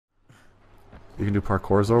You can do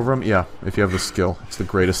parkours over them? Yeah, if you have the skill. It's the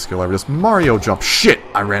greatest skill ever. Just Mario jump. Shit!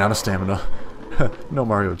 I ran out of stamina. No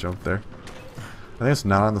Mario jump there. I think it's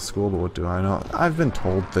not on the school, but what do I know? I've been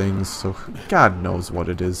told things, so God knows what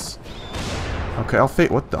it is. Okay, I'll fate.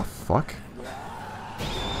 What the fuck?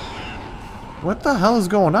 What the hell is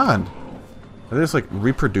going on? Are they just like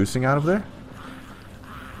reproducing out of there?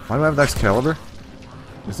 Why do I have the Excalibur?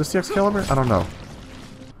 Is this the Excalibur? I don't know.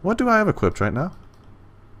 What do I have equipped right now?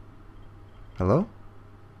 Hello?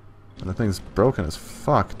 And the thing's broken as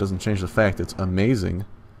fuck. Doesn't change the fact it's amazing.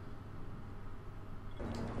 I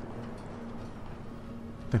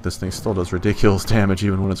think this thing still does ridiculous damage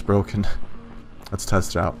even when it's broken. Let's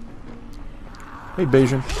test it out. Hey,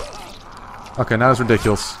 Bayesian. Okay, not as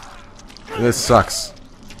ridiculous. This sucks.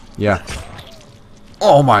 Yeah.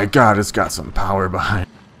 Oh my god, it's got some power behind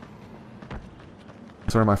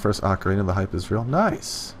it. Sort of my first Ocarina of the Hype is real.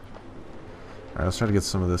 Nice. Alright, let's try to get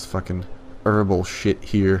some of this fucking herbal shit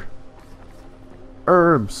here.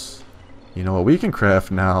 Herbs. You know what we can craft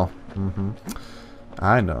now.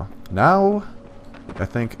 I know. Now, I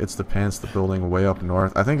think it's the pants, the building way up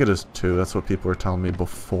north. I think it is too. That's what people were telling me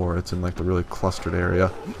before. It's in like the really clustered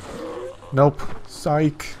area. Nope.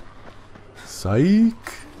 Psych.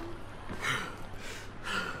 Psych.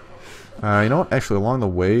 You know what? Actually, along the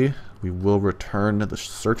way, we will return to the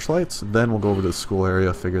searchlights. Then we'll go over to the school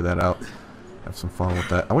area, figure that out. Have some fun with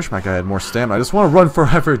that. I wish my guy had more stamina. I just want to run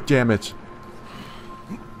forever, damn it.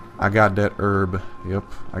 I got that herb. Yep,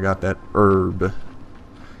 I got that herb.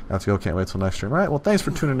 Let's go. Can't wait till next stream. Alright, well, thanks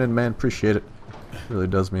for tuning in, man. Appreciate it. Really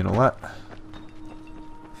does mean a lot.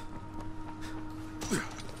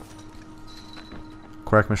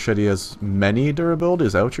 Crack Machete has many durability?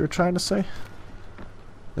 Is that what you were trying to say?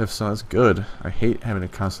 If so, that's good. I hate having to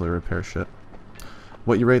constantly repair shit.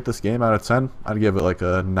 What you rate this game out of 10? I'd give it like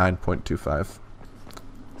a 9.25.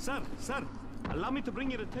 Sir, allow me to bring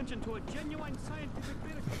your attention to a genuine scientific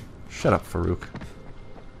miracle. Shut up, Farouk.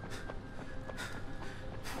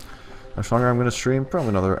 How much longer I'm going to stream? Probably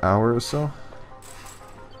another hour or so.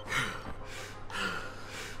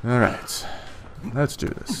 Alright. Let's do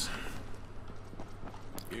this.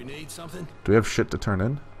 You need something? Do we have shit to turn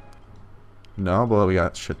in? No, but we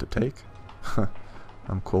got shit to take.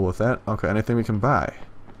 I'm cool with that. Okay, anything we can buy?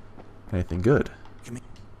 Anything good?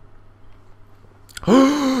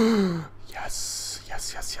 Yes!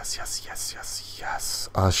 Yes!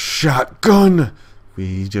 A shotgun!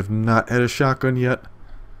 We have not had a shotgun yet.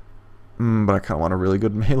 But I kind of want a really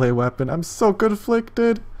good melee weapon. I'm so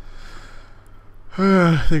conflicted.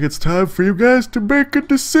 I think it's time for you guys to make a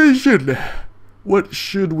decision. What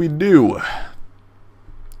should we do?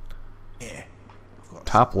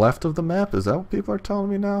 Top left of the map? Is that what people are telling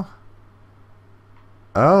me now?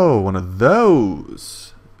 Oh, one of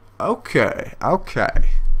those. Okay.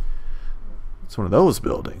 It's one of those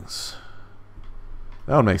buildings.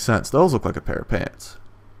 That would make sense. Those look like a pair of pants.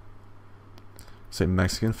 Say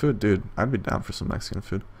Mexican food? Dude, I'd be down for some Mexican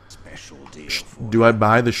food. Special deal. Do I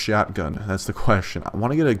buy the shotgun? That's the question. I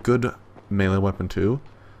want to get a good melee weapon too.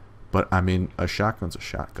 But, I mean, a shotgun's a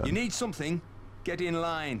shotgun. You need something? Get in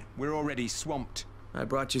line. We're already swamped. I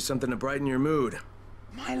brought you something to brighten your mood.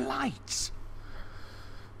 My lights?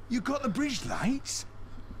 You got the bridge lights?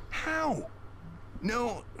 How?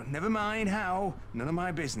 No, never mind how. None of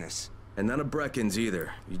my business. And none of Brecken's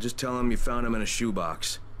either. You just tell him you found him in a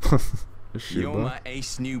shoebox. You're my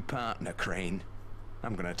ace new partner, Crane.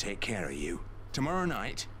 I'm gonna take care of you. Tomorrow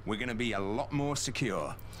night, we're gonna be a lot more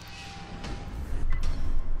secure.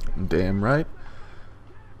 Damn right.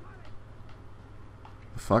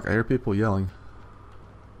 Fuck, I hear people yelling.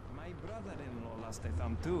 My brother-in-law lost a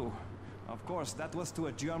thumb too. Of course, that was to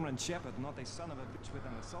a German shepherd, not a son of a bitch with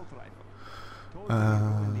an assault rifle.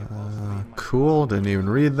 Cool, didn't even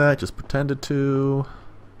read that, just pretended to.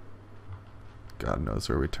 God knows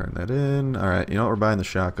where we turn that in. Alright, you know what, we're buying the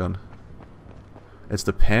shotgun. It's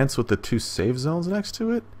the pants with the 2 save zones next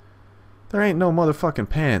to it? There ain't no motherfucking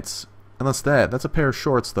pants. Unless that's a pair of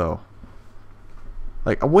shorts though.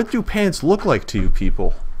 Like, what do pants look like to you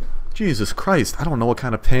people? Jesus Christ, I don't know what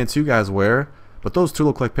kind of pants you guys wear, but those 2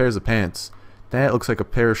 look like pairs of pants. That looks like a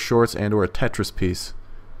pair of shorts and or a Tetris piece.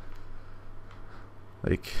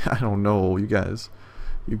 Like, I don't know, you guys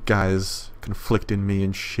conflicting me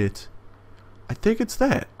and shit. I think it's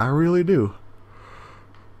that. I really do.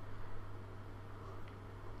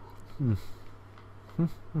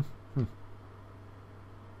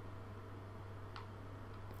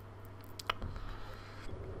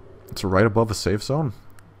 It's right above a safe zone.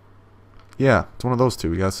 Yeah, it's one of those 2.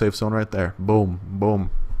 We got a safe zone right there. Boom, boom.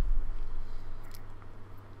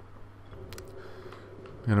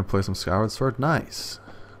 Gonna play some Skyward Sword. Nice.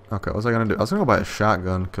 Okay, what was I gonna do? I was gonna go buy a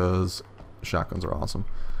shotgun because shotguns are awesome.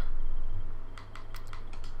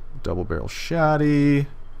 Double barrel shotty.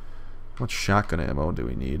 What shotgun ammo do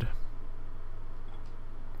we need?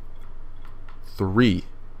 3.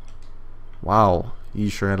 Wow, you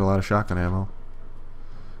sure had a lot of shotgun ammo.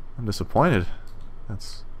 I'm disappointed.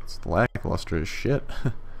 That's lackluster as shit.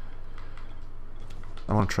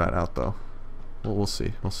 I want to try it out though. We'll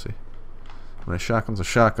see. We'll see. When a shotgun's a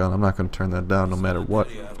shotgun, I'm not going to turn that down no matter what.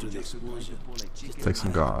 Take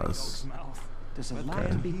some gauze.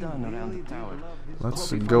 Okay.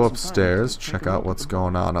 Let's go upstairs, check out what's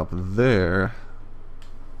going on up there.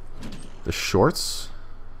 The shorts?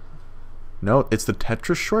 No, it's the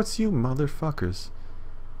Tetris shorts, you motherfuckers.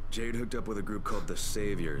 Jade hooked up with a group called the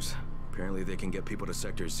Saviors. Apparently they can get people to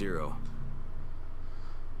Sector 0.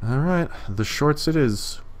 Alright, the shorts it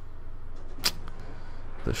is.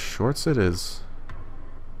 The shorts it is.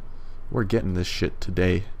 We're getting this shit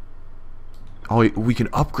today. Oh, we can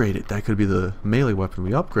upgrade it. That could be the melee weapon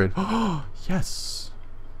we upgrade. Oh, yes.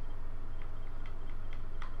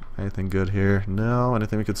 Anything good here? No.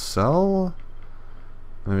 Anything we could sell?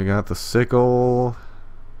 And then we got the sickle.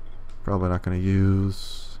 Probably not going to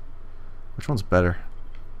use. Which one's better?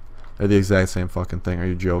 They're the exact same fucking thing. Are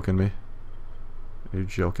you joking me? Are you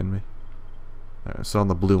joking me? Alright, selling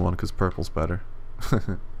the blue one because purple's better.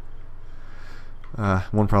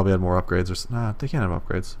 One probably had more upgrades. Or nah, they can't have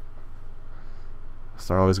upgrades.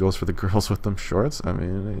 Star always goes for the girls with them shorts. I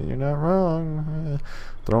mean, you're not wrong.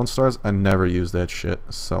 Throwing stars, I never use that shit.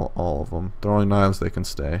 Sell all of them. Throwing knives, they can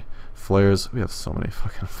stay. Flares, we have so many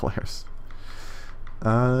fucking flares.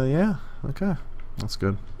 Yeah, okay, that's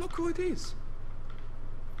good. Look who it is.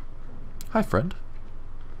 Hi, friend.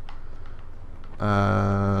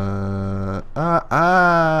 I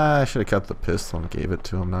should have kept the pistol and gave it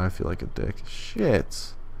to him. Now I feel like a dick.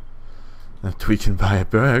 Shit. If we can buy it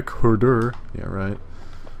back, hoarder. Yeah, right.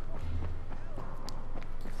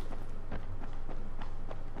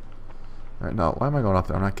 Alright, no, why am I going up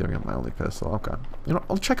there? I'm not giving him my only pistol. Okay. You know,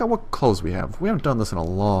 I'll check out what clothes we have. We haven't done this in a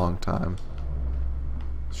long time.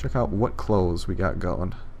 Let's check out what clothes we got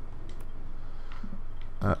going.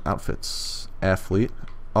 Outfits. Athlete.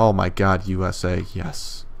 Oh my god, USA.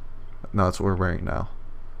 Yes. No, that's what we're wearing now.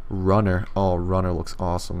 Runner. Oh, runner looks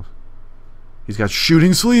awesome. He's got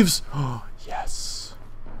shooting sleeves. Oh, yes.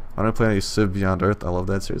 I'm gonna play any Civ Beyond Earth. I love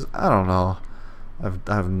that series. I don't know.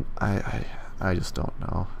 I just don't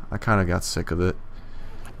know. I kind of got sick of it.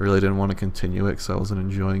 I really didn't want to continue it because I wasn't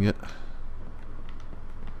enjoying it.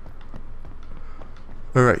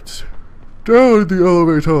 Alright. Down the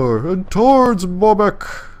elevator and towards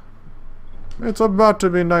Bobek. It's about to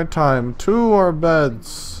be nighttime. To our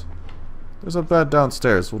beds. There's a bed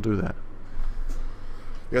downstairs. We'll do that.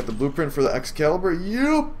 You got the blueprint for the Excalibur?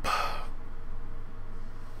 Yep.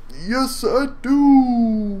 Yes, I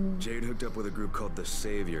do. Jade hooked up with a group called the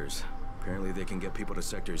Saviors. Apparently they can get people to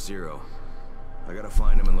Sector 0. I gotta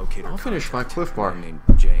find them and locate her. I'll finish my Cliff Bar. Named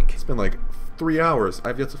Jank. It's been like 3 hours.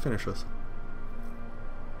 I've yet to finish this.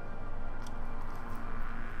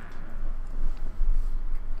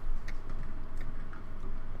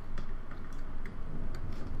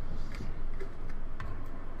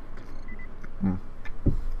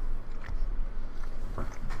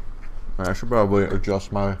 I should probably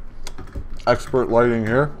adjust my expert lighting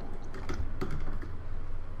here.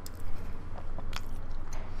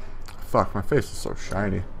 Fuck, my face is so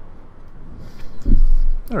shiny.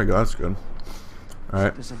 There we go, that's good.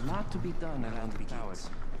 Alright. There's a lot to be done around the towers.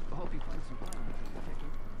 I hope you find some time.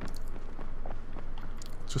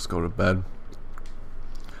 Let's just go to bed.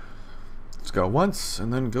 Let's go once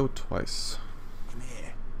and then go twice. Come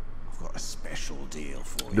here. I've got a special deal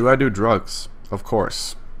for you. Do I do drugs? Of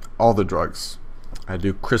course. All the drugs. I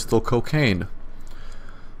do crystal cocaine.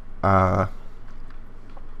 What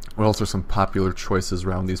else are some popular choices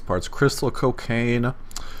around these parts? Crystal cocaine.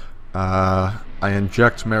 I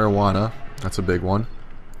inject marijuana. That's a big one.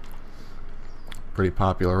 Pretty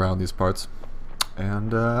popular around these parts.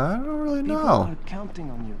 And I don't really know. People are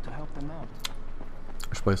counting on you to help them out.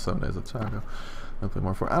 I should play 7 Days of Taco. I'll play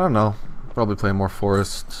more I don't know. Probably play more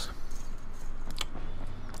Forest.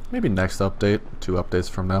 Maybe next update. 2 updates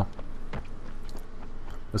from now.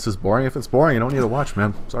 This is boring. If it's boring, you don't need to watch,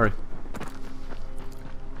 man. Sorry.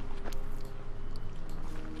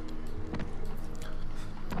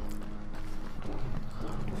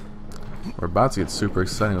 We're about to get super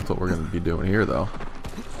exciting with what we're going to be doing here, though.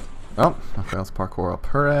 Oh, okay, let's parkour up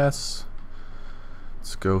her ass.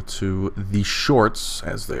 Let's go to the shorts,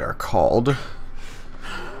 as they are called.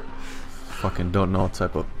 Fucking don't know what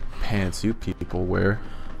type of pants you people wear.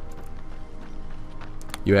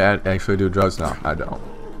 You actually do drugs? No, I don't.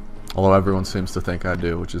 Although everyone seems to think I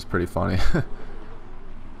do, which is pretty funny.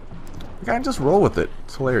 I can just roll with it.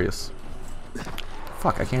 It's hilarious.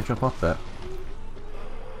 Fuck, I can't jump up that.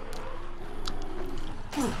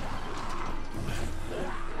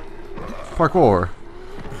 Parkour!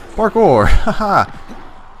 Parkour! Haha!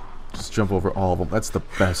 Just jump over all of them. That's the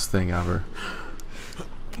best thing ever.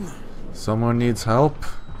 Someone needs help?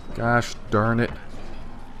 Gosh darn it.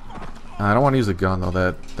 I don't want to use a gun though.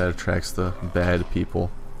 That attracts the bad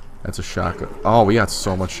people. That's a shotgun. Oh, we got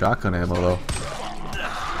so much shotgun ammo though.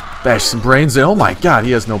 Bash some brains in. Oh my god,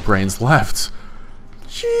 he has no brains left.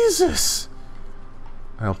 Jesus!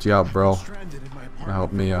 I helped you out, bro.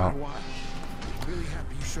 Help me out.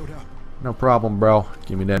 No problem, bro.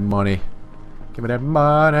 Give me that money. Give me that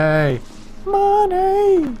money.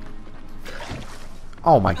 Money!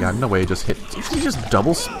 Oh my god, no way he just hit. Did he just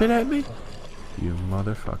double spit at me? You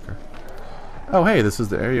motherfucker. Oh hey, this is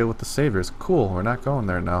the area with the saviors. Cool, we're not going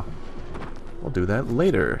there now. We'll do that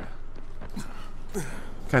later.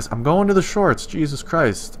 Guys, I'm going to the shorts. Jesus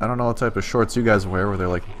Christ. I don't know what type of shorts you guys wear where they're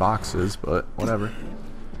like boxes, but whatever.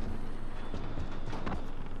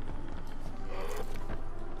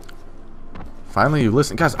 Finally you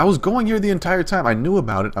listen. Guys, I was going here the entire time. I knew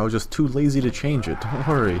about it. I was just too lazy to change it. Don't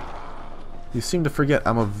worry. You seem to forget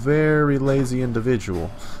I'm a very lazy individual.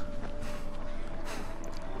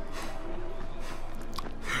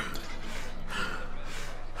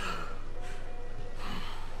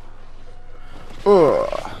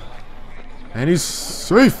 Ugh. And he's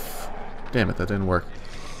safe! Damn it, that didn't work.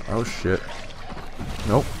 Oh shit.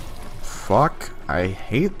 Nope. Fuck. I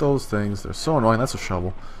hate those things. They're so annoying. That's a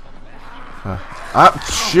shovel.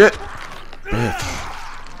 Shit!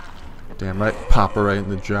 Bitch. Damn right. Pop her right in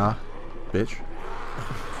the jaw. Bitch.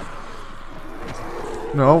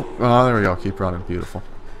 No. Oh, there we go. Keep running. Beautiful.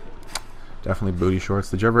 Definitely booty shorts.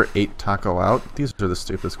 Did you ever eat taco out? These are the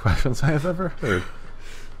stupidest questions I have ever heard.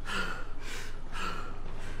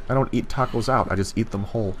 I don't eat tacos out. I just eat them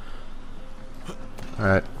whole.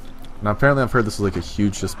 Alright. Now apparently I've heard this is like a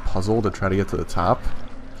huge just puzzle to try to get to the top.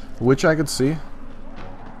 Which I could see.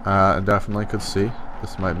 I definitely could see.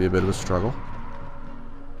 This might be a bit of a struggle.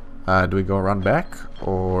 Do we go around back?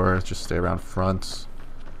 Or just stay around front?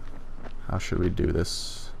 How should we do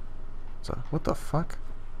this? So, what the fuck?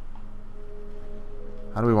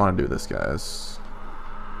 How do we want to do this, guys?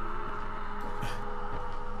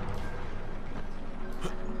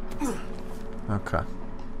 Okay.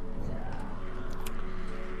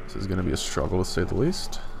 This is going to be a struggle to say the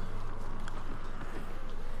least.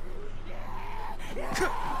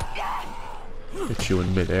 Hit you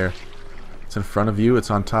in midair. It's in front of you,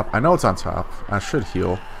 it's on top. I know it's on top. I should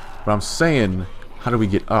heal. But I'm saying, how do we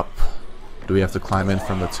get up? Do we have to climb in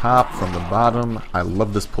from the top, from the bottom? I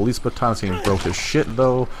love this police baton. It's getting broke as shit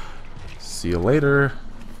though. See you later.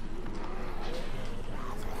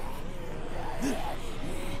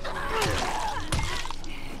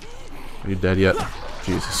 Are you dead yet?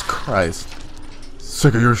 Jesus Christ.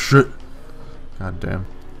 Sick of your shit. God damn.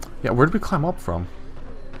 Yeah, where did we climb up from?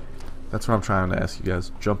 That's what I'm trying to ask you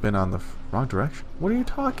guys. Jump in on the wrong direction? What are you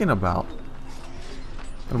talking about?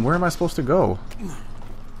 And where am I supposed to go?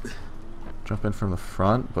 Jump in from the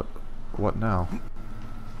front, but what now?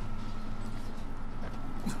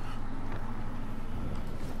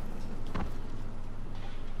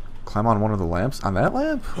 Climb on one of the lamps? On that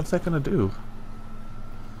lamp? What's that gonna do?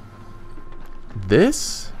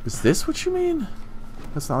 This? Is this what you mean?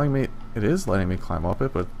 That's not letting me... It is letting me climb up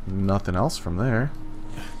it, but nothing else from there.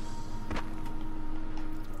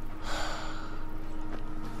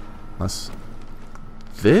 Unless...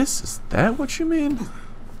 This? Is that what you mean?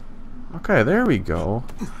 Okay, there we go.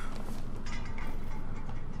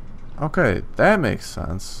 Okay, that makes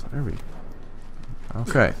sense. There we...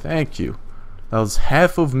 Okay, thank you. That was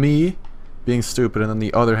half of me being stupid, and then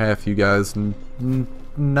the other half you guys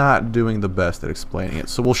not doing the best at explaining it.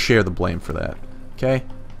 So we'll share the blame for that. Okay?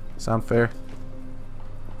 Sound fair?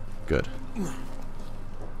 Good.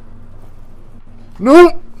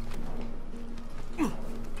 No!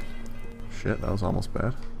 Shit, that was almost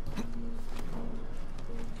bad.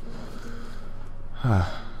 I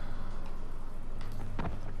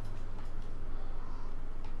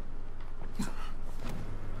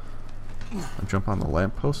jump on the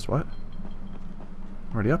lamppost? What?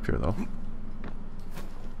 I'm already up here though.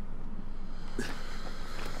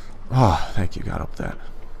 Oh, thank you, got up that.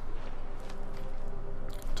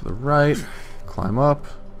 To the right, climb up,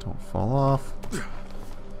 don't fall off.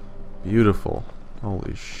 Beautiful.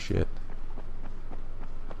 Holy shit.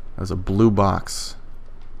 There's a blue box.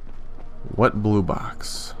 What blue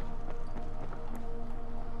box?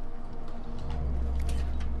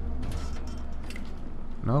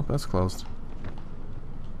 Nope, that's closed.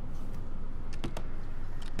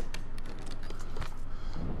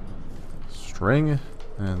 String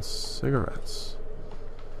and cigarettes.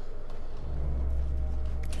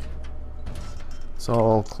 It's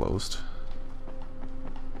all closed.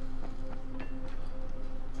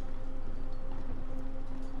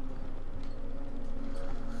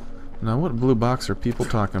 Now, what blue box are people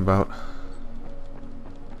talking about?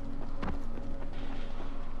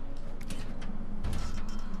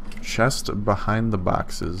 Chest behind the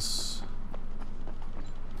boxes.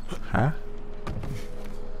 Huh?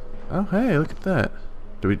 Oh, hey, look at that.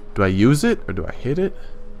 Do I use it or do I hit it?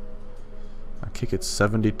 I kick it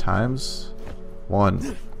 70 times.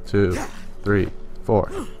 1, 2, 3,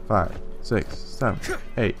 4, 5, 6, 7,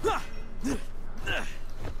 8.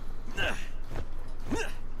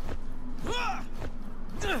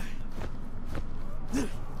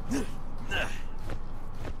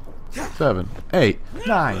 Seven, 8,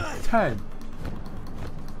 9, 10.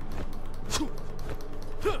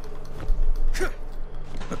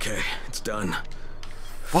 Okay, it's done.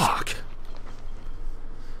 Fuck.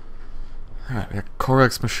 Alright, we got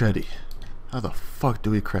Corex machete. How the fuck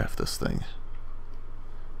do we craft this thing?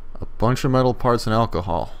 A bunch of metal parts and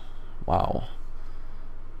alcohol. Wow.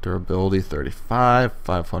 Durability 35,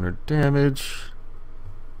 500 damage.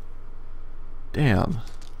 Damn.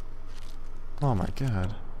 Oh my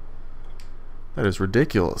god. That is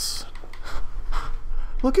ridiculous.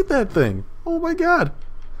 Look at that thing. Oh my god.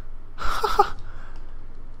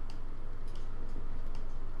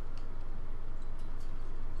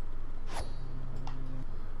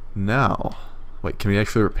 Now, wait, can we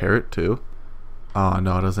actually repair it too? Oh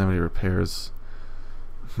no, it doesn't have any repairs.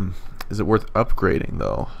 Is it worth upgrading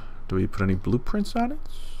though? Do we put any blueprints on it?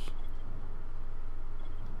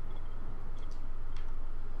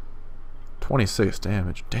 $26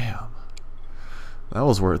 damage, damn. That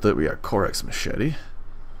was worth it. We got Corex machete.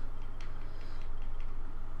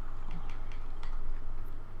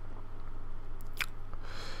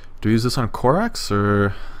 Do we use this on Corex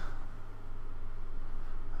or?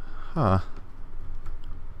 Huh.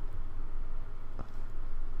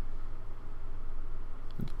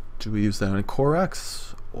 Do we use that on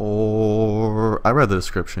Corex or? I read the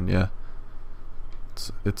description. Yeah.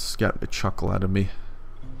 It's got a chuckle out of me.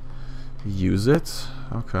 Use it.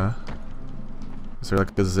 Okay. Is there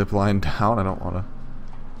like a zip line down? I don't want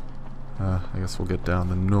to. I guess we'll get down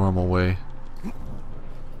the normal way.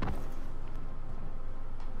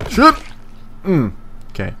 Shit!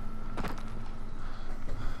 Okay.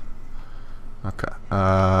 Okay.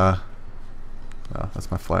 Oh,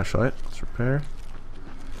 that's my flashlight. Let's repair.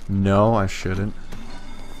 No, I shouldn't.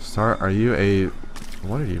 Star, are you a...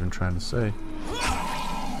 What are you even trying to say?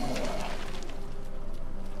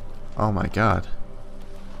 Oh my god.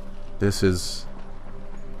 This is...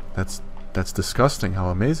 That's disgusting how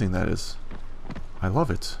amazing that is. I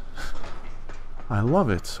love it. I love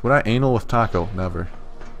it. Would I anal with taco? Never.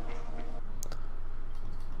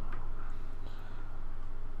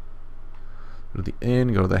 Go to the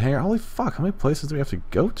inn, go to the hangar. Holy fuck, how many places do we have to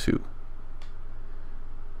go to?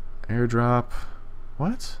 Airdrop.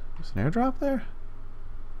 What? There's an airdrop there?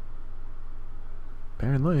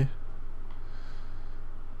 Apparently.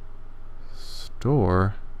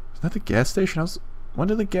 Store. Isn't that the gas station? When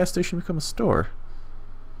did the gas station become a store?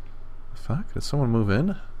 Fuck, did someone move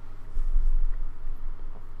in?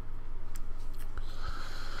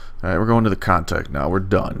 Alright, we're going to the contact now. We're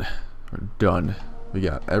done. We're done. We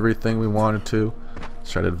got everything we wanted to.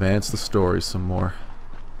 Let's try to advance the story some more.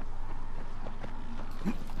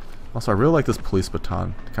 Also, I really like this police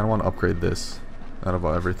baton. I kind of want to upgrade this out of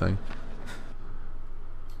everything.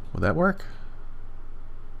 Would that work?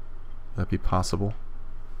 Would that be possible?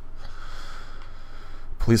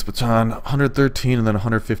 Police baton, 113 and then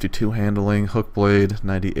 152 handling. Hook blade,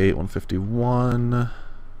 98, 151.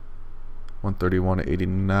 131,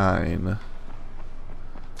 89.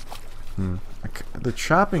 The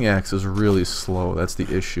chopping axe is really slow. That's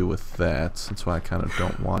the issue with that. That's why I kind of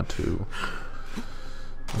don't want to.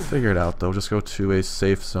 I'll figure it out though. Just go to a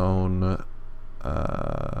safe zone.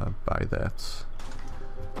 Buy that.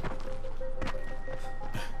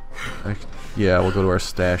 Yeah, we'll go to our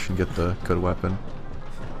stash and get the good weapon.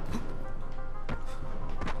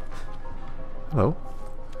 Hello.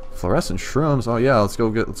 Fluorescent shrooms. Oh yeah, let's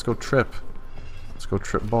go trip. Let's go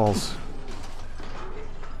trip balls.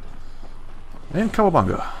 And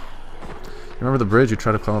Cowabunga. Remember the bridge? You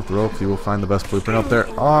try to climb up the rope, you will find the best blueprint up there.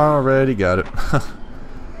 Already got it.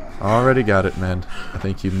 Already got it, man. I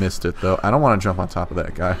think you missed it though. I don't want to jump on top of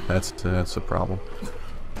that guy. That's a problem.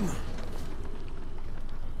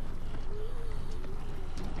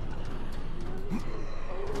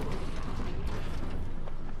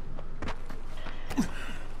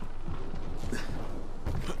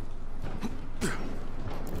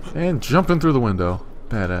 And jumping through the window.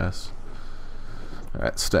 Badass.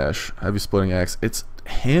 Alright, stash. Heavy splitting axe. Its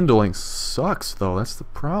handling sucks, though. That's the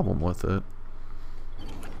problem with it.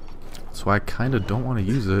 That's why I kind of don't want to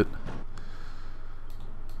use it.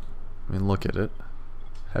 I mean, look at it.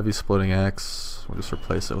 Heavy splitting axe. We'll just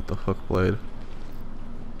replace it with the hook blade.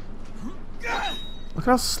 Look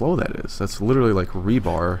how slow that is. That's literally like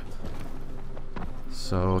rebar.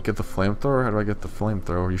 So, get the flamethrower. How do I get the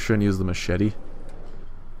flamethrower? You shouldn't use the machete.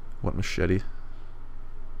 What machete?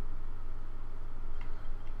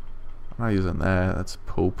 I'm not using that. That's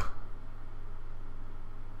poop.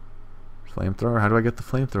 Flamethrower? How do I get the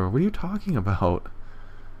flamethrower? What are you talking about?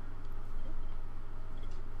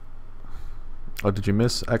 Oh, did you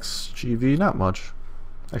miss XGV? Not much.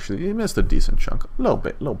 Actually, you missed a decent chunk. A little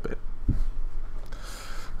bit,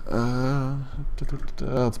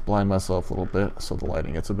 Let's blind myself a little bit so the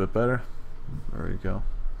lighting gets a bit better. There we go.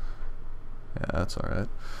 Yeah, that's alright.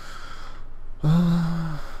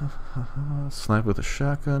 Snipe with a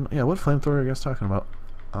shotgun. Yeah, what flamethrower are you guys talking about?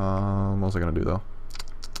 What was I gonna do though?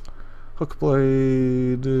 Hook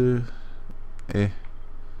blade.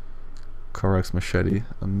 Correx machete.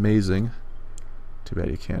 Amazing. Too bad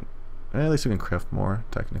you can't. At least you can craft more,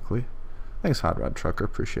 technically. Thanks, Hot Rod Trucker.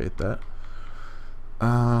 Appreciate that.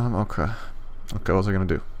 Okay. Okay, what was I gonna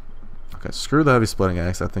do? Okay, screw the heavy splitting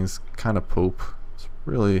axe. That thing's kind of poop. It's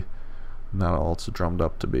really not all it's drummed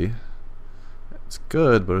up to be. It's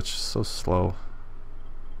good, but it's just so slow.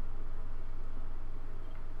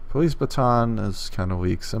 Police baton is kind of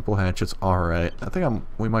weak. Simple hatchet's alright. I think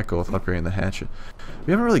we might go with upgrading the hatchet.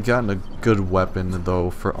 We haven't really gotten a good weapon though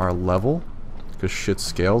for our level, because shit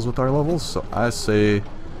scales with our levels. So I say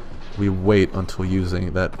we wait until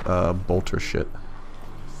using that bolter shit.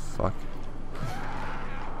 Fuck.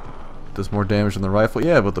 Does more damage than the rifle?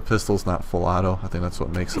 Yeah, but the pistol's not full auto. I think that's what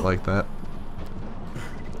makes it like that.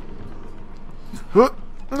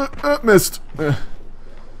 Missed.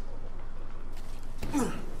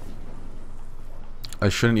 I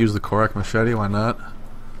shouldn't use the Korak machete. Why not?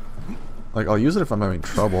 Like, I'll use it if I'm having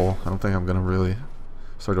trouble. I don't think I'm gonna really.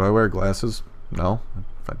 So, do I wear glasses? No.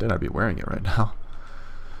 If I did, I'd be wearing it right now.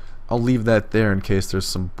 I'll leave that there in case there's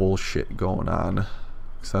some bullshit going on.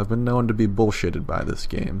 Because I've been known to be bullshitted by this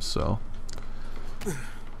game, so.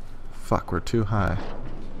 Fuck, we're too high.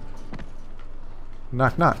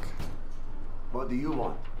 Knock, knock. What do you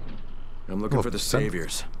want? I'm looking for the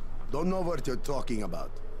saviors. Don't know what you're talking about.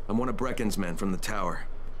 I'm one of Brecken's men from the tower.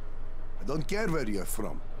 I don't care where you're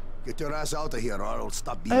from. Get your ass out of here or I'll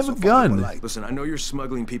stop being I have so a gun. polite. Listen, I know you're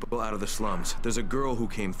smuggling people out of the slums. There's a girl who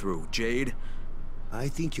came through, Jade. I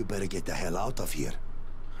think you better get the hell out of here.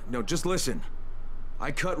 No, just listen.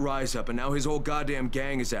 I cut Rise up and now his whole goddamn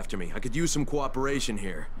gang is after me. I could use some cooperation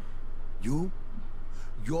here. You?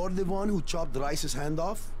 You're the one who chopped Rice's hand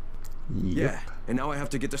off? Yep. Yeah, and now I have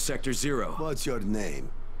to get to Sector 0. What's your name?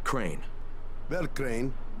 Crane. Well,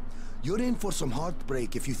 Crane, you're in for some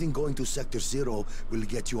heartbreak if you think going to Sector 0 will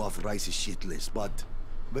get you off Rice's shit list, but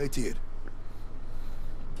wait here.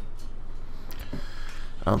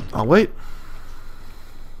 I'll wait.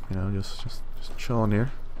 You know, just chilling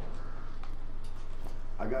here.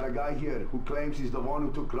 I got a guy here who claims he's the one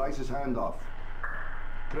who took Rice's hand off.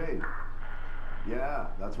 Crane. Yeah,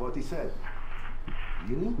 that's what he said.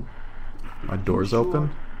 Really? My door's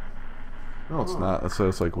open? No, it's not. That's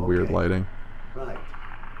it's like weird lighting. Right.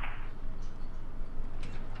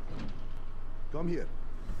 Come here.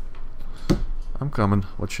 I'm coming.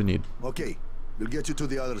 What you need? Okay, we'll get you to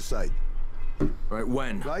the other side. Right,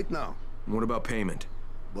 when? Right now. And what about payment?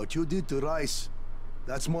 What you did to Rice,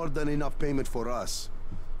 that's more than enough payment for us.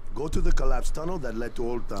 Go to the collapsed tunnel that led to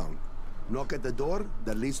Old Town. Knock at the door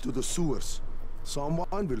that leads to the sewers.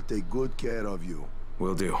 Someone will take good care of you.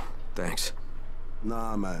 Will do. Thanks.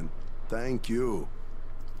 Nah, man. Thank you.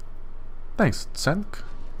 Thanks, Senk.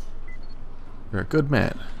 You're a good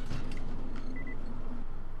man.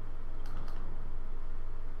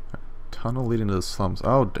 Tunnel leading to the slums.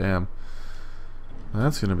 Oh, damn.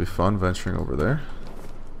 That's gonna be fun venturing over there.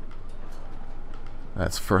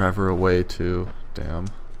 That's forever away, too. Damn.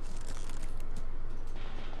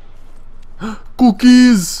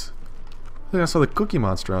 Cookies! I think I saw the cookie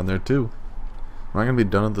monster on there, too. Am I gonna be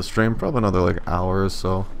done with the stream? Probably another, like, hour or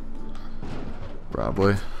so.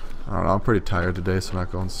 Probably. I don't know, I'm pretty tired today, so I'm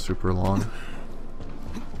not going super long.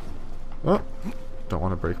 Oh! Don't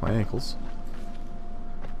want to break my ankles.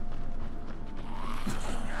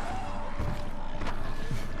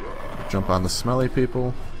 Jump on the smelly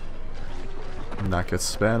people. Not get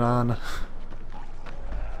spat on.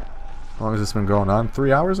 How long has this been going on?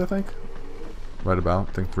 3 hours, I think? Right about.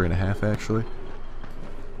 I think 3.5 actually.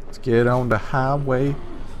 Let's get on the highway.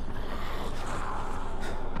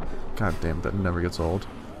 God damn, that never gets old.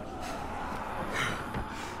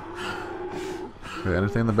 Okay,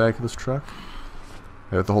 anything in the back of this truck?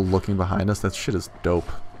 Yeah, the whole looking behind us, that shit is dope.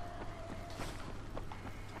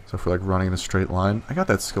 So if we're like running in a straight line, I got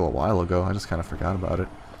that skill a while ago, I just kind of forgot about it.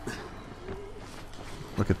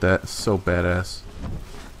 Look at that, it's so badass.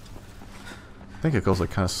 I think it goes like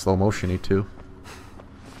kind of slow motion-y too.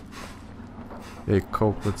 Hey,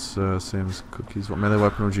 Coke, let's same as cookies. What melee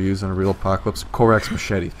weapon would you use in a real apocalypse? Korak's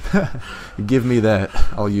machete. Give me that.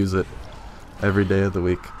 I'll use it every day of the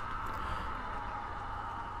week.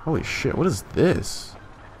 Holy shit, what is this?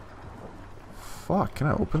 Fuck, can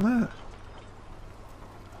I open that?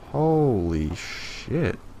 Holy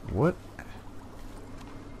shit. What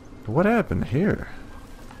happened here?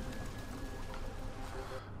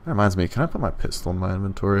 That reminds me, can I put my pistol in my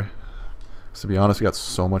inventory? Because to be honest, we got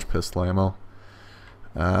so much pistol ammo.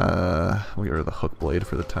 We'll get rid of the hook blade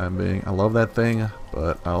for the time being. I love that thing,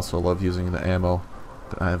 but I also love using the ammo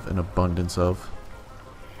that I have an abundance of.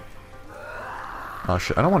 Oh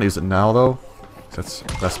shit, I don't want to use it now though. That's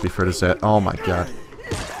recipe for disaster. Oh my god.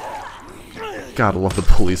 God, I love the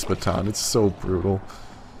police baton. It's so brutal.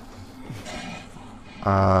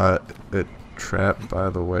 It trapped, by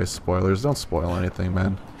the way. Spoilers. Don't spoil anything,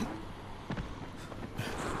 man.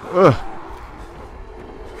 Ugh.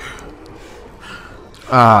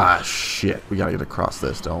 Ah, shit. We gotta get across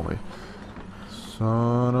this, don't we?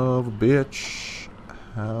 Son of a bitch.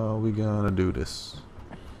 How are we gonna do this?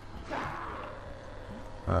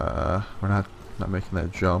 We're not making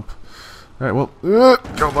that jump. Alright, well, go,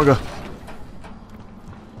 bugger.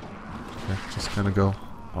 Okay, just gonna go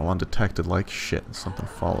all undetected like shit. Something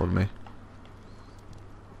followed me.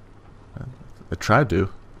 It tried to.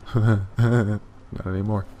 Not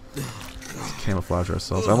anymore. Let's camouflage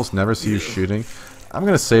ourselves. I almost never see you shooting. I'm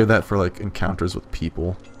gonna save that for like encounters with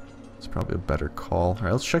people. It's probably a better call.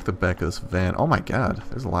 Alright, let's check the back of this van. Oh my god,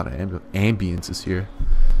 there's a lot of ambiences here.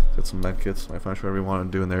 Got some medkits. Might finish whatever we want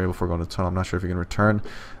to do in the area before going to tunnel. I'm not sure if you can return.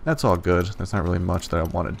 That's all good. There's not really much that I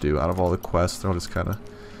want to do out of all the quests. They're all just kind of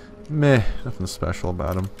meh. Nothing special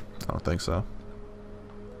about them. I don't think so.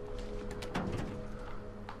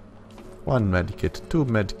 1 medkit, 2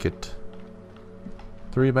 medkit,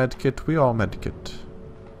 3 medkit. We all medkit.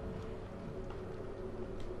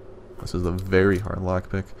 This is a very hard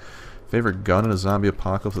lockpick. Favorite gun in a zombie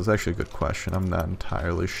apocalypse is actually a good question. I'm not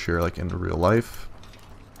entirely sure, like in real life.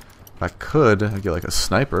 If I could, I'd get like a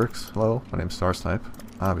sniper. Hello, my name's Star Snipe,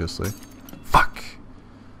 obviously. Fuck!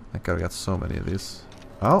 Thank God I got so many of these.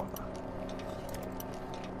 Oh!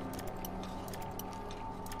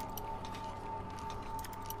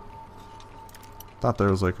 Thought there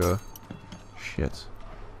was like a... Shit.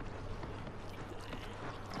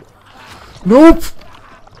 Nope!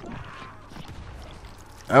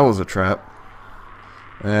 That was a trap.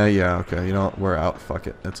 Yeah, okay, you know what? We're out. Fuck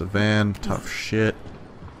it. It's a van. Tough shit.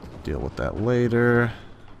 Deal with that later.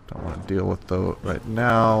 Don't want to deal with those right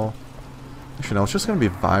now. Actually, no, it's just going to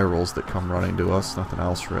be virals that come running to us. Nothing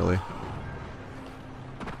else, really.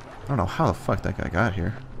 I don't know how the fuck that guy got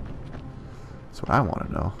here. That's what I want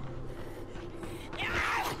to know.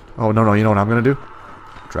 Oh, no, you know what I'm going to do?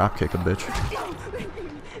 Dropkick a bitch.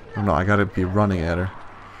 Oh, no, I got to be running at her.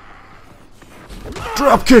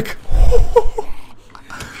 Dropkick!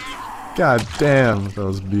 God damn, that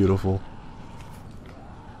was beautiful.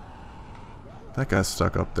 That guy's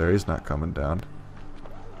stuck up there. He's not coming down.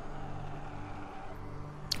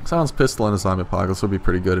 Sounds pistol in a zombie apocalypse would be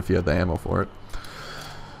pretty good if you had the ammo for it.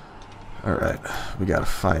 Alright, we gotta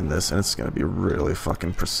find this, and it's gonna be really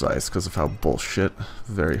fucking precise because of how bullshit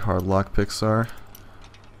very hard lockpicks are.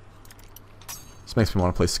 This makes me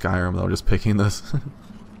want to play Skyrim though, just picking this.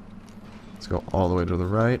 Let's go all the way to the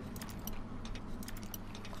right.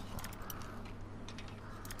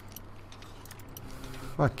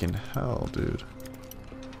 Fucking hell, dude.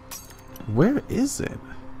 Where is it?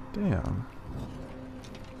 Damn.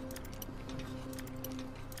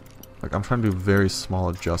 Like, I'm trying to do very small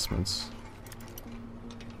adjustments.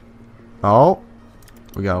 Oh!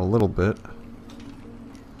 We got a little bit.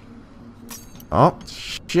 Oh,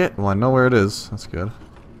 shit! Well, I know where it is. That's good.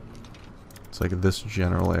 It's like this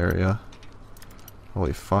general area.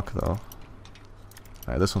 Holy fuck, though.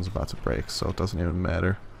 Alright, this one's about to break, so it doesn't even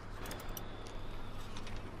matter.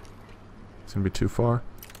 It's gonna be too far.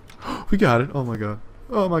 We got it! Oh my god.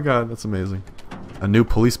 Oh my god, that's amazing. A new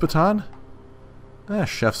police baton?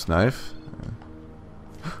 Chef's knife.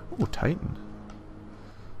 Oh, Titan.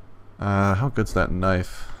 How good's that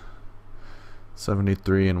knife?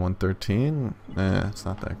 73 and 113? It's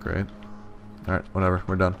not that great. Alright, whatever,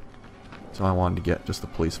 we're done. That's all I wanted to get, just the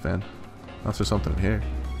police van. Unless there's something in here.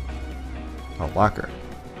 Oh, locker.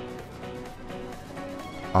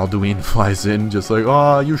 Alduin flies in just like,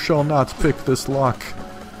 oh, you shall not pick this lock.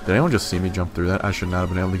 Did anyone just see me jump through that? I should not have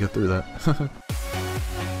been able to get through that.